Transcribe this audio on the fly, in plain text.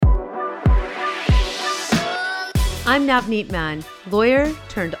I'm Navneet Mann, lawyer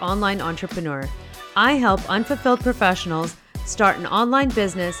turned online entrepreneur. I help unfulfilled professionals start an online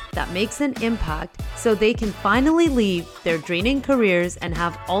business that makes an impact so they can finally leave their draining careers and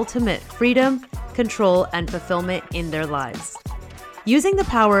have ultimate freedom, control, and fulfillment in their lives. Using the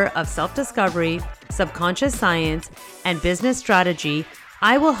power of self-discovery, subconscious science, and business strategy,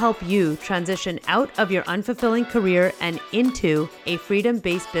 I will help you transition out of your unfulfilling career and into a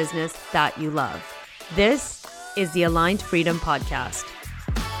freedom-based business that you love. This is the Aligned Freedom Podcast.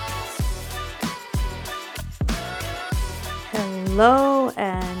 Hello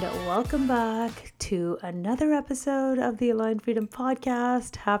and welcome back to another episode of the Aligned Freedom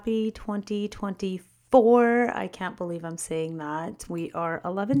Podcast. Happy 2024. I can't believe I'm saying that. We are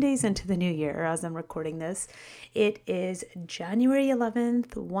 11 days into the new year as I'm recording this. It is January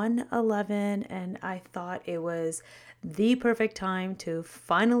 11th, 1/11, and I thought it was the perfect time to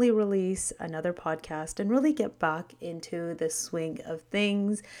finally release another podcast and really get back into the swing of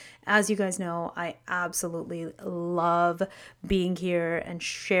things. As you guys know, I absolutely love being here and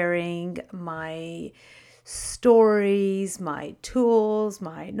sharing my stories, my tools,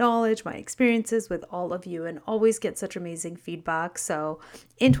 my knowledge, my experiences with all of you, and always get such amazing feedback. So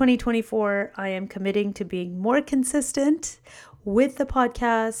in 2024, I am committing to being more consistent with the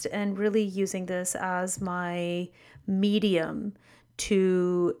podcast and really using this as my medium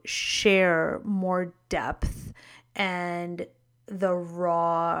to share more depth and the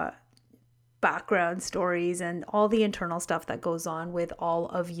raw background stories and all the internal stuff that goes on with all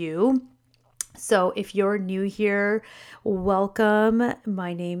of you. So if you're new here, welcome.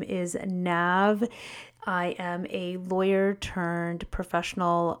 My name is Nav. I am a lawyer turned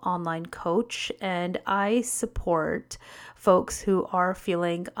professional online coach, and I support folks who are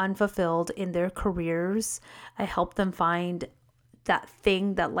feeling unfulfilled in their careers. I help them find that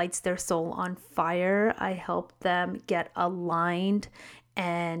thing that lights their soul on fire. I help them get aligned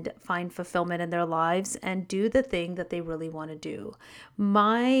and find fulfillment in their lives and do the thing that they really want to do.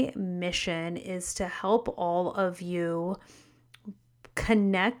 My mission is to help all of you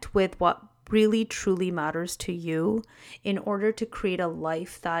connect with what really truly matters to you in order to create a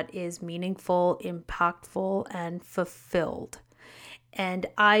life that is meaningful, impactful, and fulfilled. And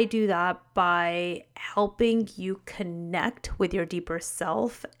I do that by helping you connect with your deeper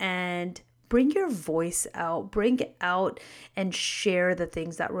self and bring your voice out, bring out and share the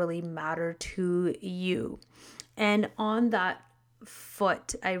things that really matter to you. And on that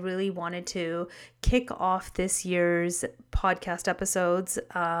foot, I really wanted to kick off this year's podcast episodes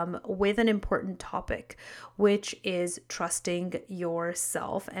with an important topic, which is trusting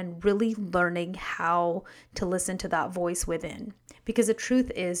yourself and really learning how to listen to that voice within. Because the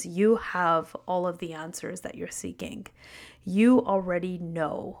truth is, you have all of the answers that you're seeking. You already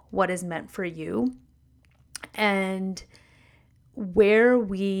know what is meant for you. And where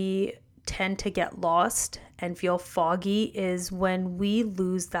we tend to get lost and feel foggy is when we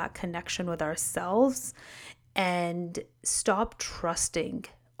lose that connection with ourselves and stop trusting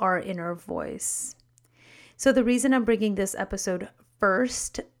our inner voice. So the reason I'm bringing this episode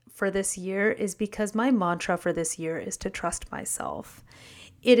first for this year is because my mantra for this year is to trust myself.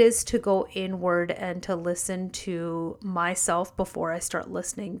 It is to go inward and to listen to myself before I start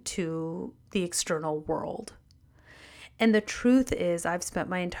listening to the external world. And the truth is, I've spent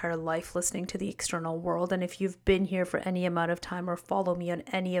my entire life listening to the external world. And if you've been here for any amount of time or follow me on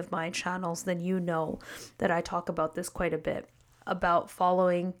any of my channels, then you know that I talk about this quite a bit, about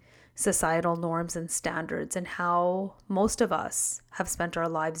following societal norms and standards and how most of us have spent our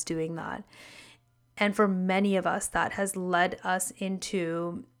lives doing that. And for many of us, that has led us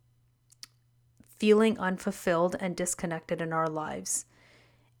into feeling unfulfilled and disconnected in our lives.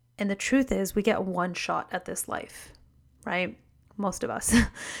 And the truth is, we get one shot at this life. Right? Most of us,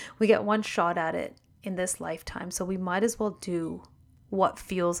 we get one shot at it in this lifetime. So we might as well do what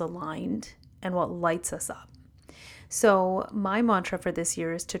feels aligned and what lights us up. So my mantra for this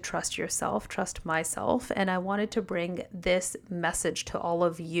year is to trust yourself, trust myself. And I wanted to bring this message to all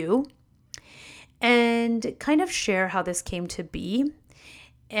of you and kind of share how this came to be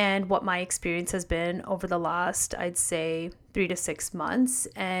and what my experience has been over the last, I'd say, 3 to 6 months,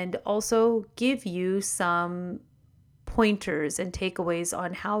 and also give you some pointers and takeaways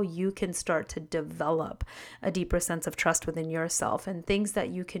on how you can start to develop a deeper sense of trust within yourself and things that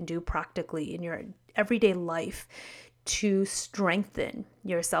you can do practically in your everyday life to strengthen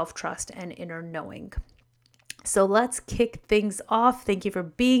your self-trust and inner knowing. So let's kick things off. Thank you for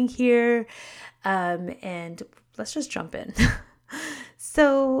being here. And let's just jump in.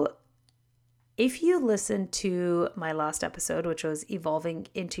 So If you listen to my last episode, which was Evolving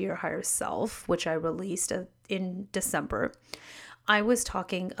into Your Higher Self, which I released in December, I was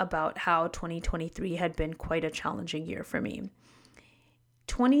talking about how 2023 had been quite a challenging year for me.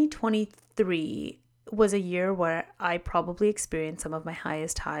 2023 was a year where I probably experienced some of my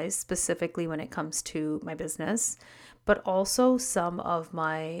highest highs, specifically when it comes to my business, but also some of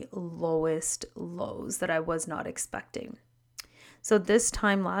my lowest lows that I was not expecting. So this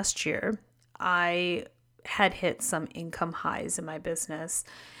time last year, I had hit some income highs in my business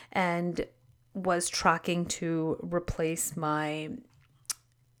and was tracking to replace my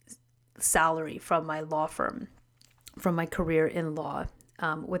salary from my law firm, from my career in law,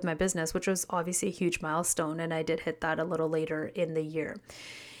 with my business, which was obviously a huge milestone. And I did hit that a little later in the year.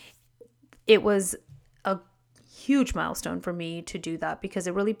 It was a huge milestone for me to do that because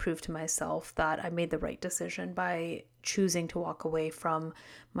it really proved to myself that I made the right decision by choosing to walk away from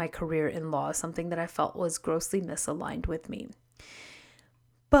my career in law, something that I felt was grossly misaligned with me.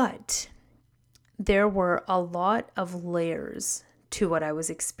 But there were a lot of layers to what I was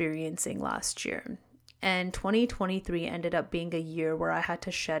experiencing last year. And 2023 ended up being a year where I had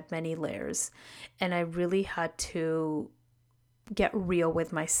to shed many layers, and I really had to get real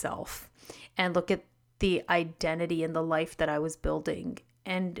with myself and look at the identity and the life that I was building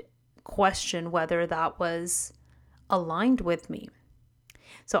and question whether that was aligned with me.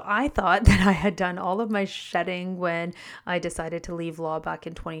 So I thought that I had done all of my shedding when I decided to leave law back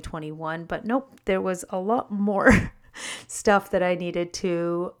in 2021, but nope, there was a lot more stuff that I needed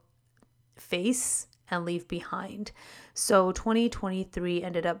to face and leave behind. So 2023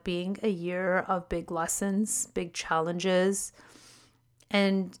 ended up being a year of big lessons, big challenges,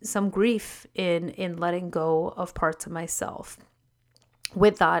 and some grief in letting go of parts of myself.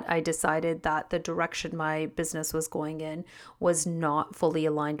 With that, I decided that the direction my business was going in was not fully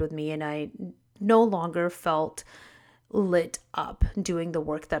aligned with me, and I no longer felt lit up doing the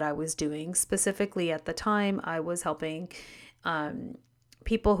work that I was doing. Specifically at the time, I was helping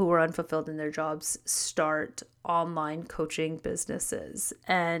people who were unfulfilled in their jobs start online coaching businesses.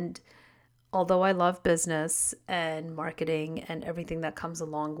 And although I love business and marketing and everything that comes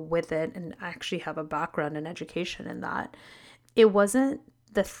along with it, and actually have a background in education in that, it wasn't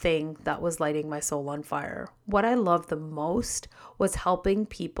the thing that was lighting my soul on fire. What I loved the most was helping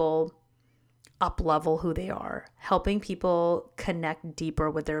people up-level who they are, helping people connect deeper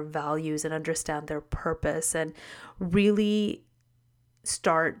with their values and understand their purpose, and really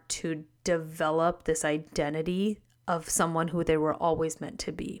start to develop this identity of someone who they were always meant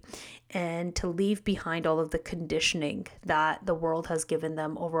to be, and to leave behind all of the conditioning that the world has given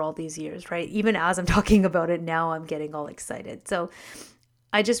them over all these years, right? Even as I'm talking about it now, I'm getting all excited. So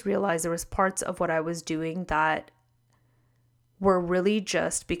I just realized there was parts of what I was doing that were really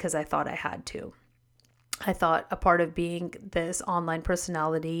just because I thought I had to. I thought a part of being this online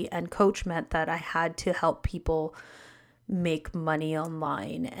personality and coach meant that I had to help people make money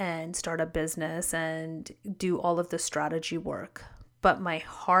online and start a business and do all of the strategy work. But my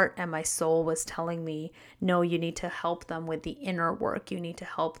heart and my soul was telling me, no, you need to help them with the inner work. You need to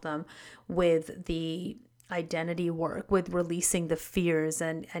help them with the identity work, with releasing the fears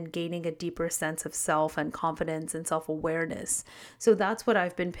and gaining a deeper sense of self and confidence and self-awareness. So that's what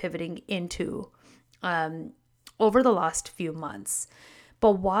I've been pivoting into over the last few months.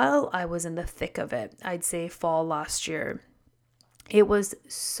 But while I was in the thick of it, I'd say fall last year, it was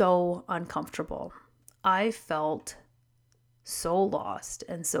so uncomfortable. I felt so lost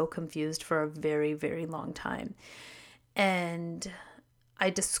and so confused for a very, very long time. And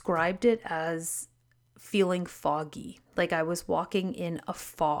I described it as feeling foggy, like I was walking in a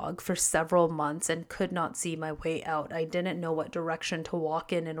fog for several months and could not see my way out. I didn't know what direction to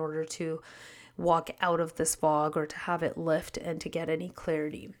walk in order to walk out of this fog or to have it lift and to get any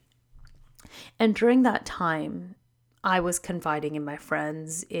clarity. And during that time, I was confiding in my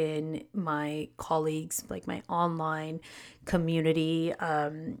friends, in my colleagues, like my online community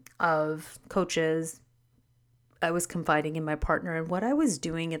of coaches. I was confiding in my partner, and what I was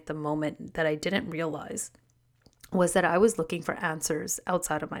doing at the moment that I didn't realize was that I was looking for answers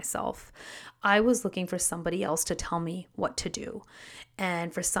outside of myself. I was looking for somebody else to tell me what to do,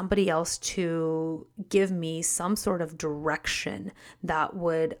 and for somebody else to give me some sort of direction that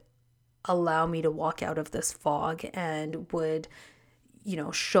would allow me to walk out of this fog and would,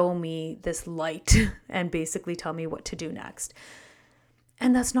 show me this light and basically tell me what to do next.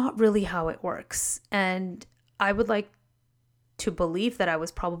 And that's not really how it works. And I would like to believe that I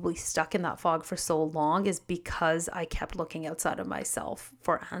was probably stuck in that fog for so long is because I kept looking outside of myself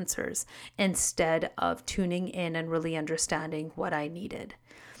for answers instead of tuning in and really understanding what I needed.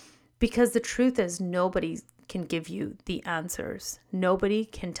 Because the truth is, nobody can give you the answers. Nobody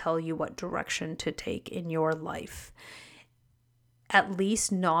can tell you what direction to take in your life. At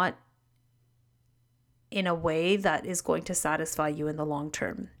least not in a way that is going to satisfy you in the long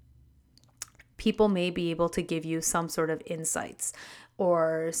term. People may be able to give you some sort of insights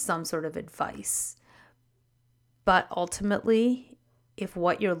or some sort of advice. But ultimately, if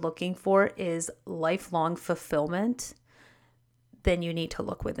what you're looking for is lifelong fulfillment, then you need to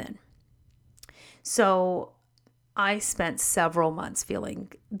look within. So I spent several months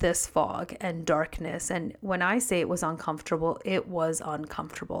feeling this fog and darkness. And when I say it was uncomfortable, it was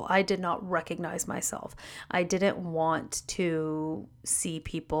uncomfortable. I did not recognize myself. I didn't want to see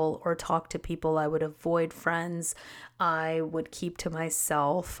people or talk to people. I would avoid friends. I would keep to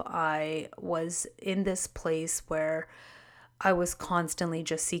myself. I was in this place where I was constantly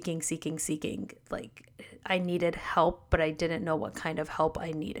just seeking. Like I needed help, but I didn't know what kind of help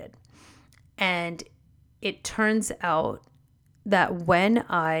I needed. And it turns out that when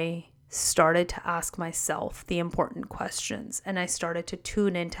I started to ask myself the important questions and I started to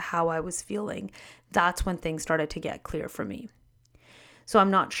tune into how I was feeling, that's when things started to get clear for me. So I'm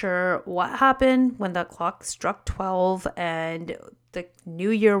not sure what happened when the clock struck 12 and the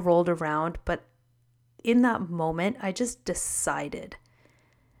new year rolled around, but in that moment, I just decided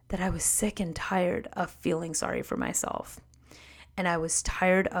that I was sick and tired of feeling sorry for myself. And I was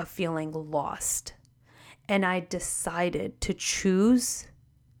tired of feeling lost. And I decided to choose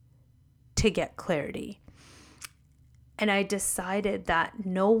to get clarity. And I decided that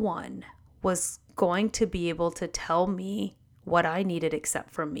no one was going to be able to tell me what I needed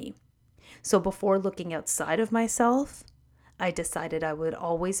except for me. So before looking outside of myself, I decided I would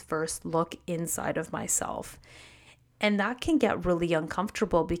always first look inside of myself. And that can get really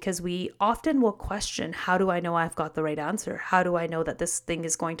uncomfortable because we often will question, how do I know I've got the right answer? How do I know that this thing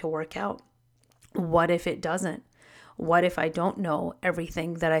is going to work out? What if it doesn't? What if I don't know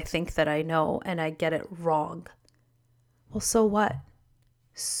everything that I think that I know and I get it wrong? Well, so what?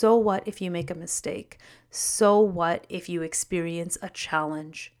 So what if you make a mistake? So what if you experience a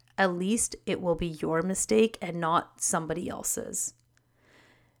challenge? At least it will be your mistake and not somebody else's.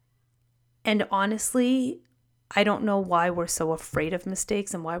 And honestly, I don't know why we're so afraid of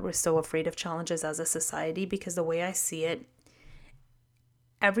mistakes and why we're so afraid of challenges as a society, because the way I see it,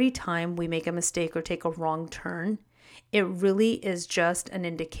 every time we make a mistake or take a wrong turn, it really is just an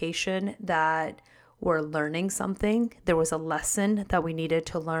indication that we're learning something. There was a lesson that we needed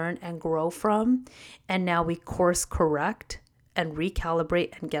to learn and grow from, and now we course correct and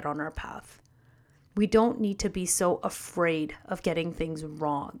recalibrate and get on our path. We don't need to be so afraid of getting things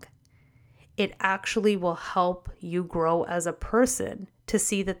wrong. It actually will help you grow as a person to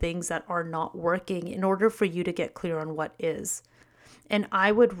see the things that are not working in order for you to get clear on what is. And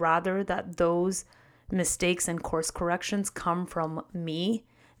I would rather that those mistakes and course corrections come from me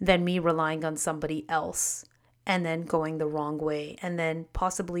than me relying on somebody else and then going the wrong way and then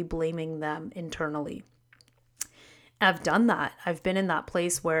possibly blaming them internally. I've done that. I've been in that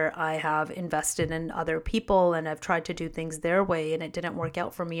place where I have invested in other people and I've tried to do things their way and it didn't work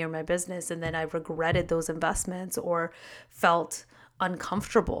out for me or my business. And then I regretted those investments or felt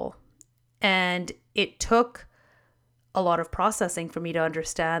uncomfortable. And it took a lot of processing for me to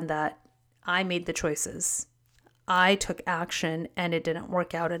understand that I made the choices. I took action and it didn't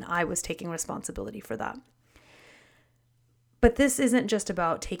work out and I was taking responsibility for that. But this isn't just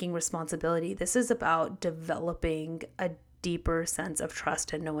about taking responsibility. This is about developing a deeper sense of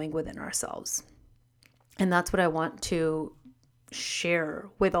trust and knowing within ourselves. And that's what I want to share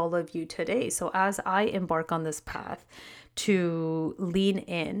with all of you today. So as I embark on this path to lean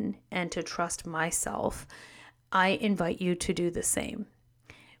in and to trust myself, I invite you to do the same.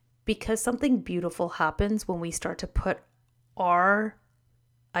 Because something beautiful happens when we start to put our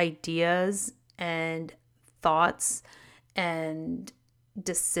ideas and thoughts and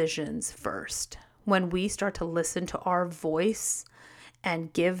decisions first. When we start to listen to our voice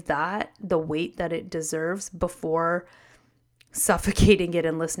and give that the weight that it deserves before suffocating it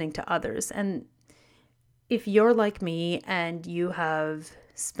and listening to others. And if you're like me and you have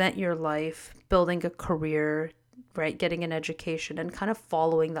spent your life building a career, right, getting an education and kind of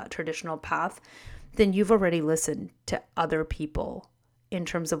following that traditional path, then you've already listened to other people in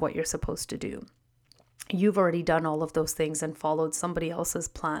terms of what you're supposed to do. You've already done all of those things and followed somebody else's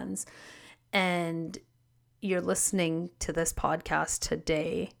plans. And you're listening to this podcast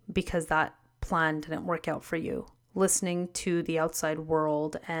today because that plan didn't work out for you. Listening to the outside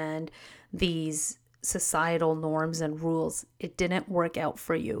world and these societal norms and rules, it didn't work out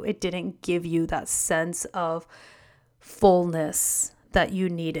for you. It didn't give you that sense of fullness that you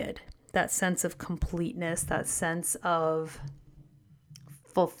needed, that sense of completeness, that sense of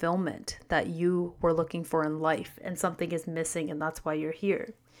fulfillment that you were looking for in life, and something is missing, and that's why you're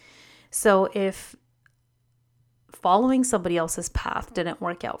here. So if following somebody else's path didn't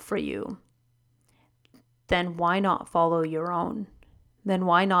work out for you, then why not follow your own? Then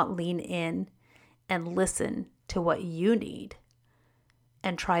why not lean in and listen to what you need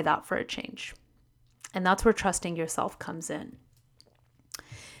and try that for a change? And that's where trusting yourself comes in.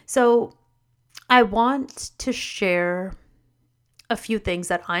 So I want to share a few things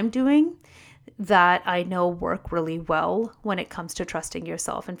that I'm doing that I know work really well when it comes to trusting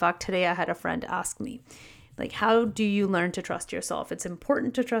yourself. In fact, today I had a friend ask me, like, how do you learn to trust yourself? It's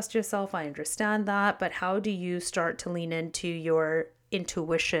important to trust yourself. I understand that. But how do you start to lean into your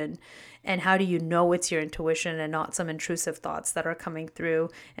intuition? And how do you know it's your intuition and not some intrusive thoughts that are coming through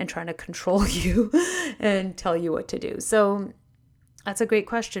and trying to control you and tell you what to do? So that's a great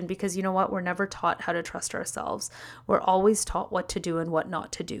question, because you know what? We're never taught how to trust ourselves. We're always taught what to do and what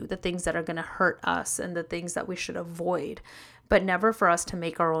not to do, the things that are going to hurt us and the things that we should avoid, but never for us to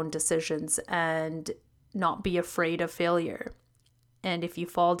make our own decisions and not be afraid of failure. And if you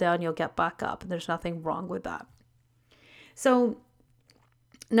fall down, you'll get back up. And there's nothing wrong with that. So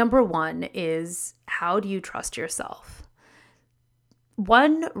number one is, how do you trust yourself?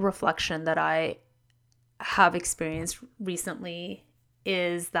 One reflection that I have experienced recently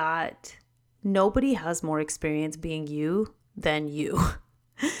is that nobody has more experience being you than you.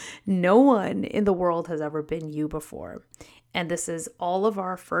 No one in the world has ever been you before. And this is all of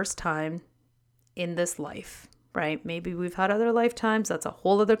our first time in this life, right? Maybe we've had other lifetimes. That's a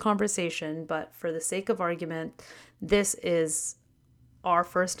whole other conversation. But for the sake of argument, this is our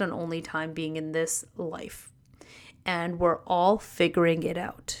first and only time being in this life. And we're all figuring it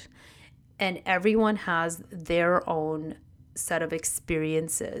out. And everyone has their own set of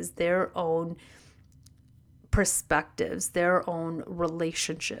experiences, their own perspectives, their own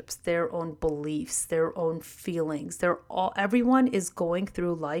relationships, their own beliefs, their own feelings. Everyone is going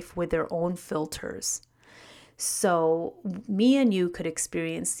through life with their own filters. So me and you could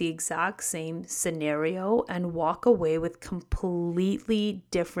experience the exact same scenario and walk away with completely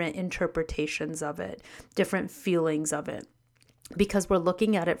different interpretations of it, different feelings of it, because we're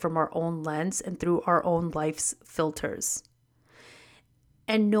looking at it from our own lens and through our own life's filters.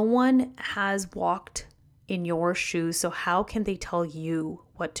 And no one has walked in your shoes, so how can they tell you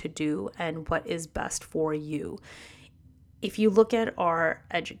what to do and what is best for you? If you look at our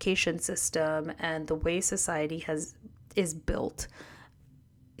education system and the way society is built,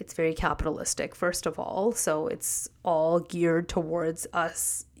 it's very capitalistic, first of all. So it's all geared towards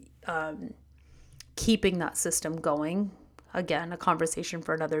us keeping that system going. Again, a conversation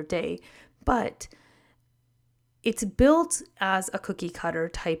for another day. But it's built as a cookie cutter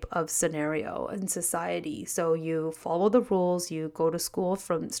type of scenario in society. So you follow the rules, you go to school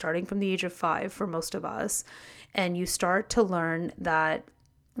starting from the age of 5 for most of us, and you start to learn that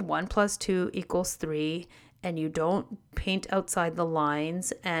 1 + 2 = 3, and you don't paint outside the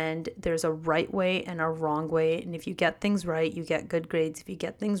lines, and there's a right way and a wrong way. And if you get things right, you get good grades. If you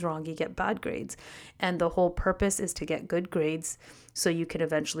get things wrong, you get bad grades. And the whole purpose is to get good grades so you can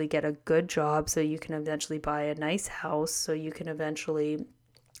eventually get a good job, so you can eventually buy a nice house, so you can eventually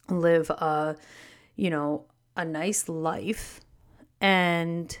live a nice life.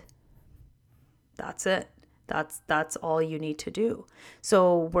 And that's it. That's all you need to do.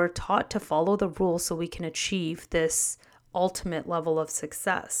 So we're taught to follow the rules so we can achieve this ultimate level of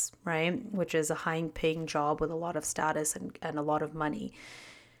success, right? Which is a high-paying job with a lot of status and a lot of money.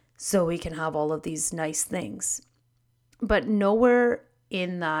 So we can have all of these nice things. But nowhere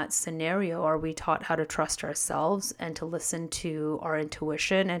in that scenario are we taught how to trust ourselves and to listen to our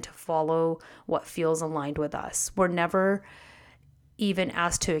intuition and to follow what feels aligned with us. We're never even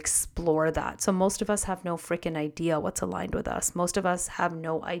asked to explore that. So most of us have no freaking idea what's aligned with us. Most of us have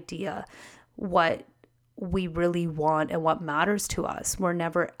no idea what we really want and what matters to us. We're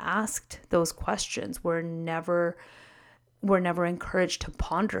never asked those questions. We're never encouraged to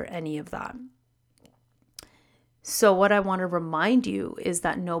ponder any of that. So what I want to remind you is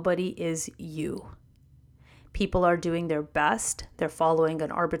that nobody is you. People are doing their best. They're following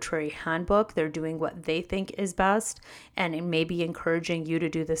an arbitrary handbook. They're doing what they think is best, and it may be encouraging you to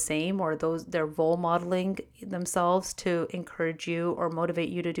do the same, or they're role modeling themselves to encourage you or motivate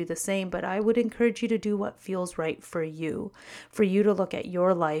you to do the same. But I would encourage you to do what feels right for you to look at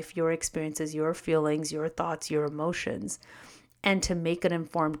your life, your experiences, your feelings, your thoughts, your emotions, and to make an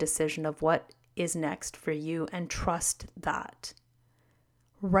informed decision of what is next for you, and trust that.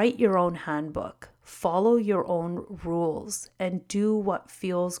 Write your own handbook. follow your own rules and do what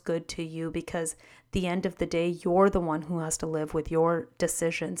feels good to you, because at the end of the day, you're the one who has to live with your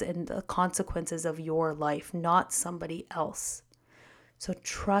decisions and the consequences of your life, not somebody else. So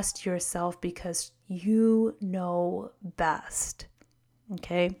trust yourself because you know best.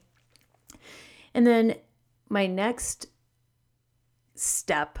 Okay. And then my next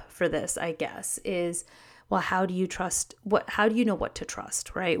step for this, I guess, is, well, how do you know what to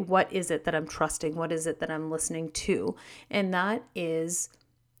trust, right? What is it that I'm trusting? What is it that I'm listening to? And that is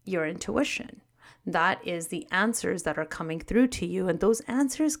your intuition. That is the answers that are coming through to you. And those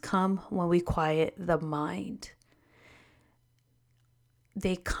answers come when we quiet the mind.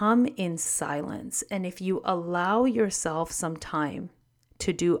 They come in silence. And if you allow yourself some time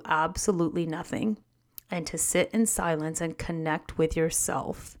to do absolutely nothing and to sit in silence and connect with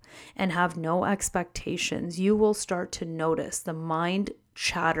yourself and have no expectations, you will start to notice the mind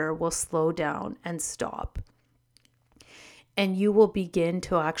chatter will slow down and stop. And you will begin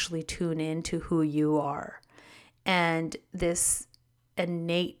to actually tune in to who you are. And this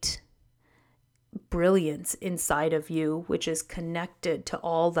innate brilliance inside of you, which is connected to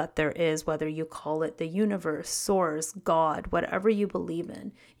all that there is, whether you call it the universe, source, God, whatever you believe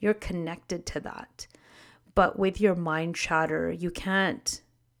in, you're connected to that. But with your mind chatter, you can't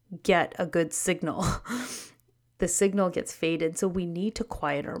get a good signal. The signal gets faded. So we need to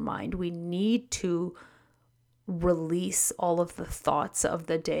quiet our mind. We need to release all of the thoughts of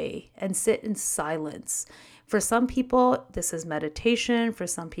the day and sit in silence. For some people, this is meditation. For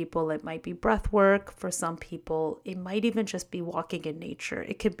some people, it might be breath work. For some people, it might even just be walking in nature.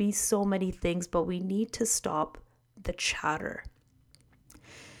 It could be so many things, but we need to stop the chatter.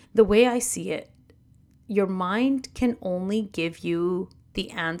 The way I see it, your mind can only give you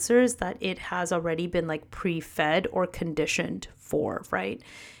the answers that it has already been like pre-fed or conditioned for, right?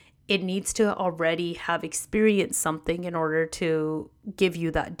 It needs to already have experienced something in order to give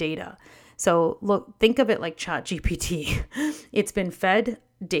you that data. So look, think of it like ChatGPT. It's been fed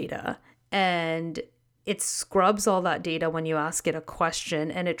data and it scrubs all that data when you ask it a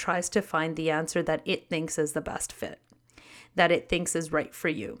question, and it tries to find the answer that it thinks is the best fit, that it thinks is right for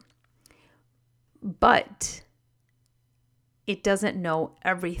you. But it doesn't know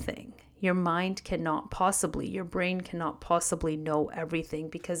everything. Your mind cannot possibly, your brain cannot possibly know everything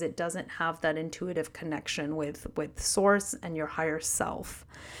because it doesn't have that intuitive connection with source and your higher self.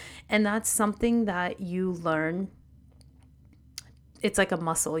 And that's something that you learn. It's like a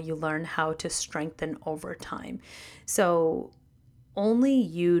muscle you learn how to strengthen over time. So only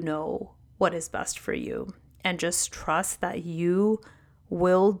you know what is best for you, and just trust that you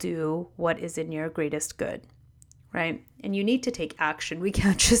will do what is in your greatest good. Right? And you need to take action. We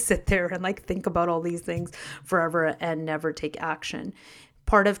can't just sit there and like think about all these things forever and never take action.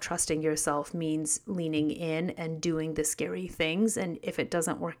 Part of trusting yourself means leaning in and doing the scary things. And if it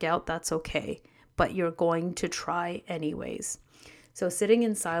doesn't work out, that's okay. But you're going to try anyways. So sitting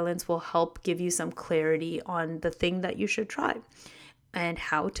in silence will help give you some clarity on the thing that you should try and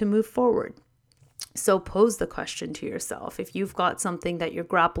how to move forward. So pose the question to yourself. If you've got something that you're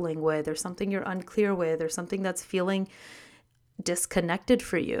grappling with, or something you're unclear with, or something that's feeling disconnected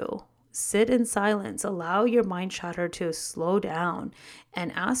for you, sit in silence. Allow your mind chatter to slow down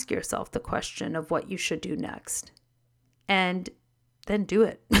and ask yourself the question of what you should do next. And then do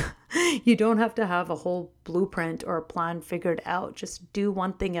it. You don't have to have a whole blueprint or a plan figured out. Just do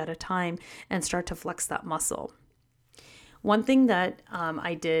one thing at a time and start to flex that muscle. One thing that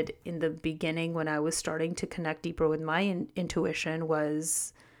I did in the beginning when I was starting to connect deeper with my intuition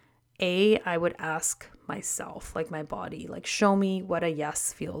was, I would ask myself, like my body, like show me what a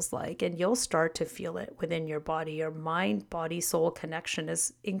yes feels like. And you'll start to feel it within your body. Your mind, body, soul connection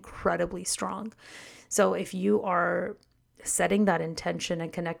is incredibly strong. So if you are setting that intention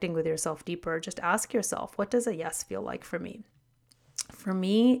and connecting with yourself deeper, just ask yourself, what does a yes feel like for me? For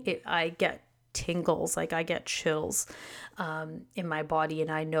me, I get tingles, like I get chills in my body,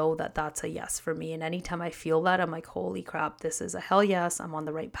 and I know that that's a yes for me. And anytime I feel that, I'm like, holy crap, this is a hell yes, I'm on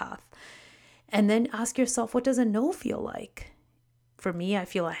the right path. And then ask yourself, what does a no feel like? For me, I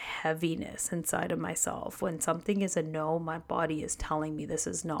feel a heaviness inside of myself. When something is a no, my body is telling me this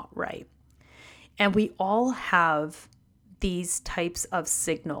is not right. And we all have these types of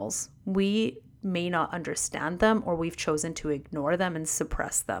signals. We may not understand them, or we've chosen to ignore them and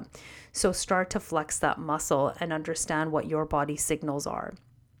suppress them. So start to flex that muscle and understand what your body signals are,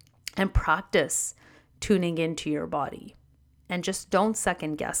 and practice tuning into your body, and just don't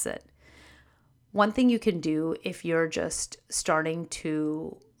second guess it. One thing you can do if you're just starting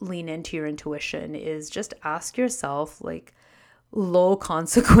to lean into your intuition is just ask yourself, like, low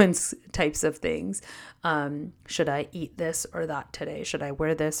consequence types of things. Should I eat this or that today? Should I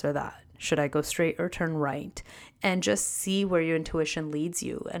wear this or that? Should I go straight or turn right? And just see where your intuition leads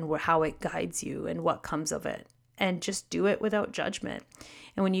you and how it guides you and what comes of it. And just do it without judgment.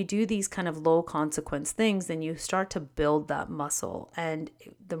 And when you do these kind of low consequence things, then you start to build that muscle. And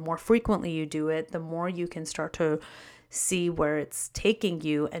the more frequently you do it, the more you can start to see where it's taking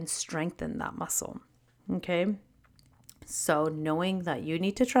you and strengthen that muscle. Okay? So knowing that you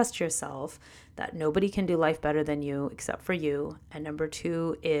need to trust yourself, that nobody can do life better than you except for you. And number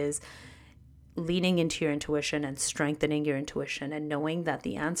 2 is leaning into your intuition and strengthening your intuition and knowing that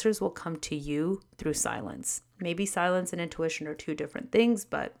the answers will come to you through silence. Maybe silence and intuition are 2 different things,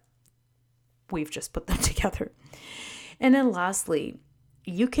 but we've just put them together. And then lastly,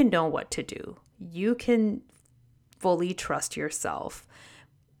 you can know what to do. You can fully trust yourself.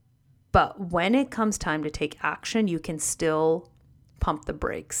 But when it comes time to take action, you can still pump the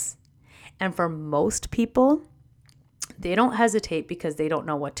brakes. And for most people, they don't hesitate because they don't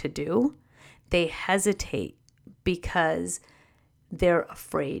know what to do. They hesitate because they're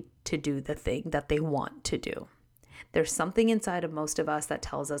afraid to do the thing that they want to do. There's something inside of most of us that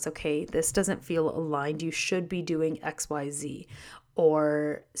tells us, okay, this doesn't feel aligned. You should be doing X, Y, Z.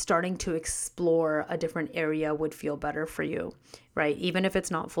 Or starting to explore a different area would feel better for you, right? Even if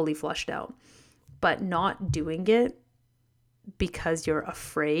it's not fully fleshed out. But not doing it because you're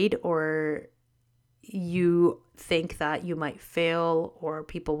afraid or you think that you might fail or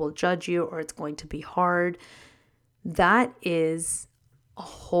people will judge you or it's going to be hard, that is a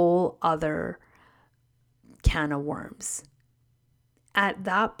whole other can of worms. At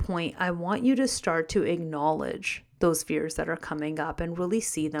that point, I want you to start to acknowledge those fears that are coming up and really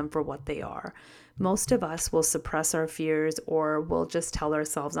see them for what they are. Most of us will suppress our fears or we'll just tell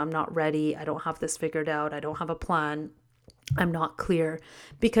ourselves, I'm not ready, I don't have this figured out, I don't have a plan, I'm not clear,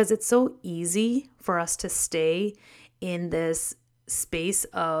 because it's so easy for us to stay in this space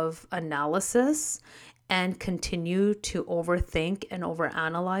of analysis and continue to overthink and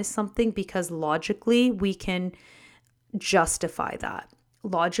overanalyze something because logically we can justify that.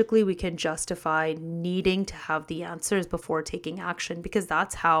 Logically, we can justify needing to have the answers before taking action because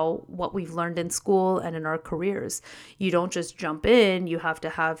that's what we've learned in school and in our careers. You don't just jump in, you have to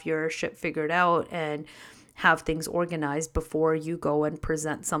have your shit figured out and have things organized before you go and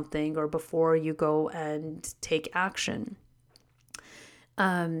present something or before you go and take action.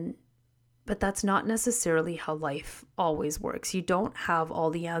 But that's not necessarily how life always works. You don't have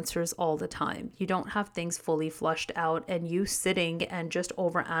all the answers all the time. You don't have things fully flushed out, and you sitting and just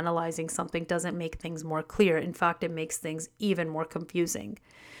overanalyzing something doesn't make things more clear. In fact, it makes things even more confusing.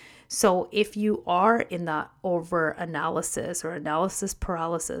 So if you are in that over-analysis or analysis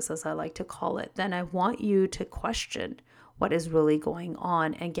paralysis, as I like to call it, then I want you to question what is really going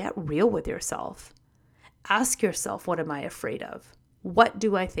on and get real with yourself. Ask yourself, what am I afraid of? What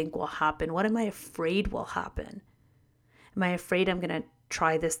do I think will happen? What am I afraid will happen? Am I afraid I'm going to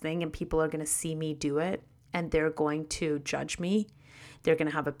try this thing and people are going to see me do it and they're going to judge me? They're going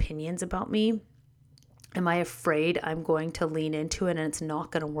to have opinions about me? Am I afraid I'm going to lean into it and it's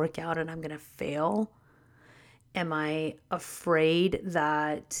not going to work out and I'm going to fail? Am I afraid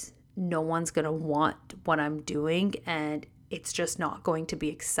that no one's going to want what I'm doing and it's just not going to be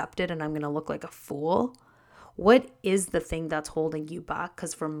accepted and I'm going to look like a fool? What is the thing that's holding you back?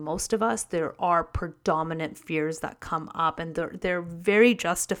 Because for most of us, there are predominant fears that come up and they're very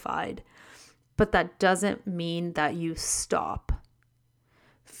justified, but that doesn't mean that you stop.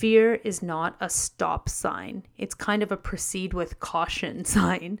 Fear is not a stop sign. It's kind of a proceed with caution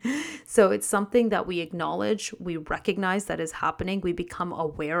sign. So it's something that we acknowledge, we recognize that is happening, we become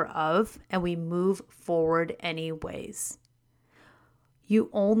aware of, and we move forward anyways. You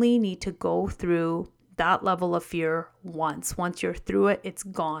only need to go through that level of fear once. Once you're through it, it's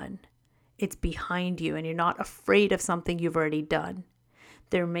gone. It's behind you and you're not afraid of something you've already done.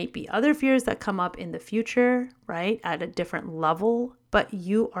 There may be other fears that come up in the future, right, at a different level, but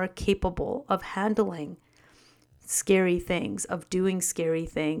you are capable of handling scary things, of doing scary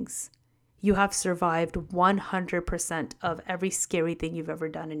things. You have survived 100% of every scary thing you've ever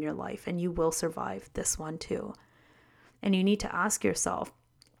done in your life, and you will survive this one too. And you need to ask yourself,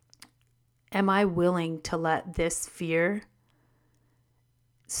 am I willing to let this fear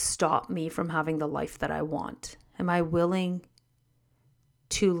stop me from having the life that I want? Am I willing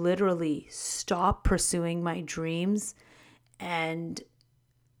to literally stop pursuing my dreams and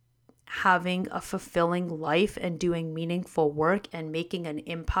having a fulfilling life and doing meaningful work and making an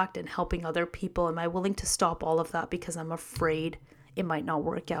impact and helping other people? Am I willing to stop all of that because I'm afraid it might not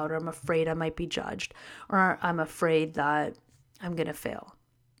work out, or I'm afraid I might be judged, or I'm afraid that I'm going to fail.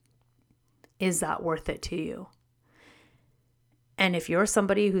 Is that worth it to you? And if you're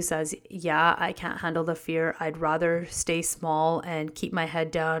somebody who says, yeah, I can't handle the fear, I'd rather stay small and keep my head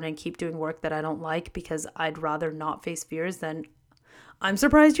down and keep doing work that I don't like because I'd rather not face fears, then I'm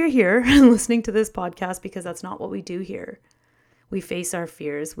surprised you're here listening to this podcast, because that's not what we do here. We face our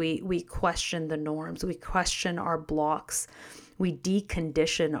fears. We question the norms. We question our blocks. We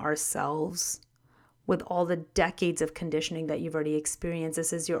decondition ourselves with all the decades of conditioning that you've already experienced.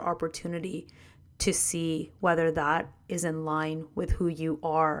 This is your opportunity to see whether that is in line with who you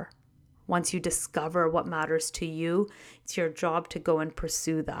are. Once you discover what matters to you, it's your job to go and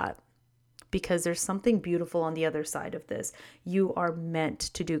pursue that, because there's something beautiful on the other side of this. You are meant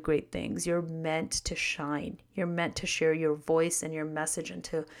to do great things. You're meant to shine. You're meant to share your voice and your message and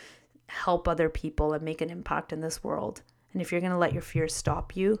to help other people and make an impact in this world. And if you're going to let your fears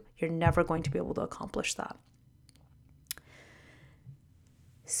stop you, you're never going to be able to accomplish that.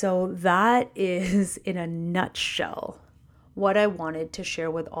 So that is, in a nutshell, what I wanted to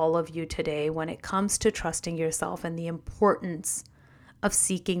share with all of you today when it comes to trusting yourself and the importance of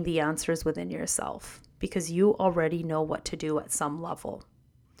seeking the answers within yourself, because you already know what to do at some level.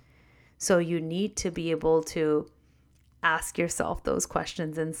 So you need to be able to ask yourself those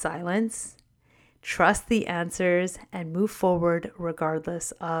questions in silence, trust the answers, and move forward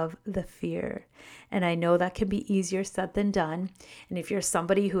regardless of the fear. And I know that can be easier said than done. And if you're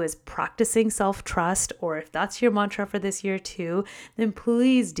somebody who is practicing self-trust, or if that's your mantra for this year too, then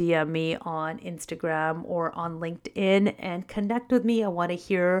please DM me on Instagram or on LinkedIn and connect with me. I want to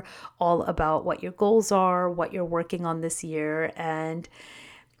hear all about what your goals are, what you're working on this year, and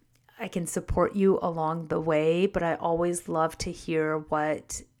I can support you along the way. But I always love to hear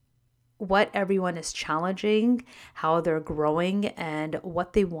what everyone is challenging, how they're growing, and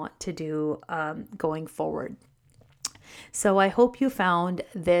what they want to do going forward. So I hope you found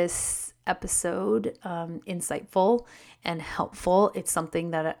this episode insightful and helpful. It's something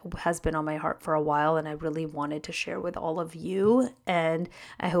that has been on my heart for a while, and I really wanted to share with all of you. And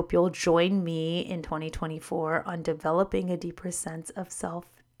I hope you'll join me in 2024 on developing a deeper sense of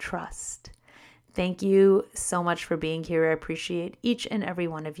self-trust. Thank you so much for being here. I appreciate each and every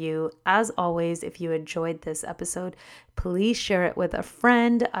one of you. As always, if you enjoyed this episode, please share it with a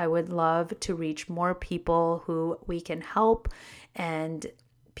friend. I would love to reach more people who we can help, and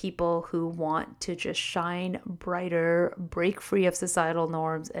people who want to just shine brighter, break free of societal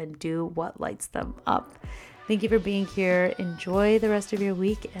norms, and do what lights them up. Thank you for being here. Enjoy the rest of your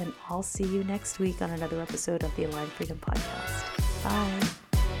week, and I'll see you next week on another episode of the Aligned Freedom Podcast. Bye.